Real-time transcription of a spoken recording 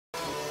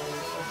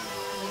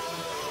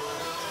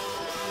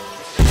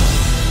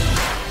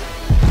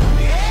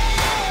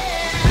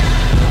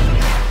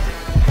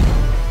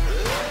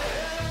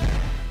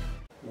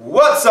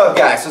What's up,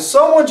 guys? So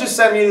someone just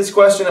sent me this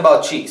question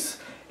about cheese.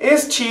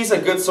 Is cheese a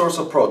good source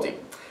of protein?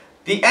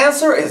 The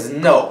answer is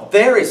no.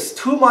 There is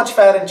too much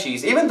fat in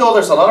cheese. Even though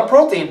there's a lot of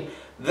protein,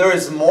 there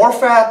is more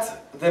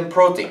fat than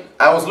protein.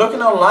 I was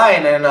looking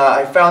online and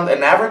I found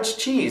an average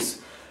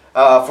cheese.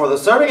 For the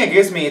serving it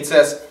gives me, it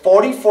says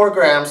 44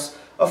 grams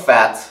of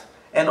fat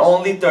and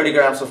only 30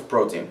 grams of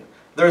protein.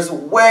 There's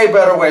way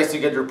better ways to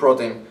get your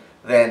protein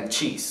than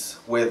cheese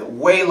with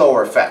way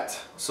lower fat.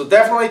 So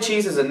definitely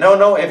cheese is a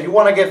no-no. If you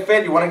want to get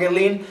fit, you want to get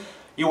lean,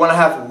 you want to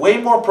have way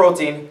more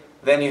protein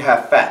than you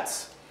have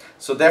fats.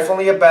 So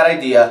definitely a bad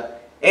idea.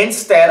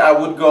 Instead, I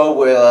would go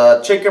with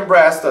a chicken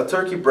breast, a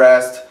turkey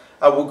breast.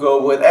 I would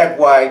go with egg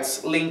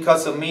whites, lean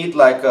cuts of meat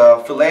like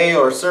a filet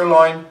or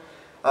sirloin.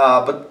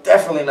 But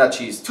definitely not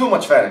cheese. Too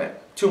much fat in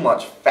it. Too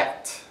much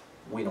fat.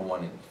 We don't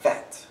want any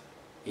fat.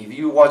 If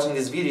you're watching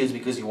this video, it's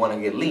because you want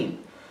to get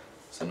lean.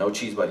 So no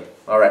cheese, buddy.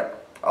 Alright,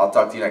 I'll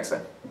talk to you next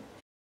time.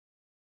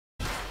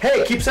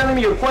 Hey, keep sending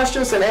me your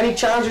questions and any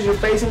challenges you're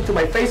facing to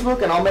my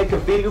Facebook and I'll make a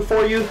video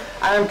for you.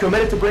 I am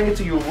committed to bring it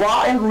to you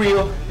raw and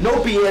real. No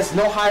BS,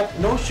 no hype,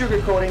 no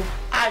sugarcoating.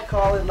 I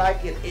call it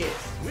like it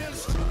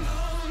is.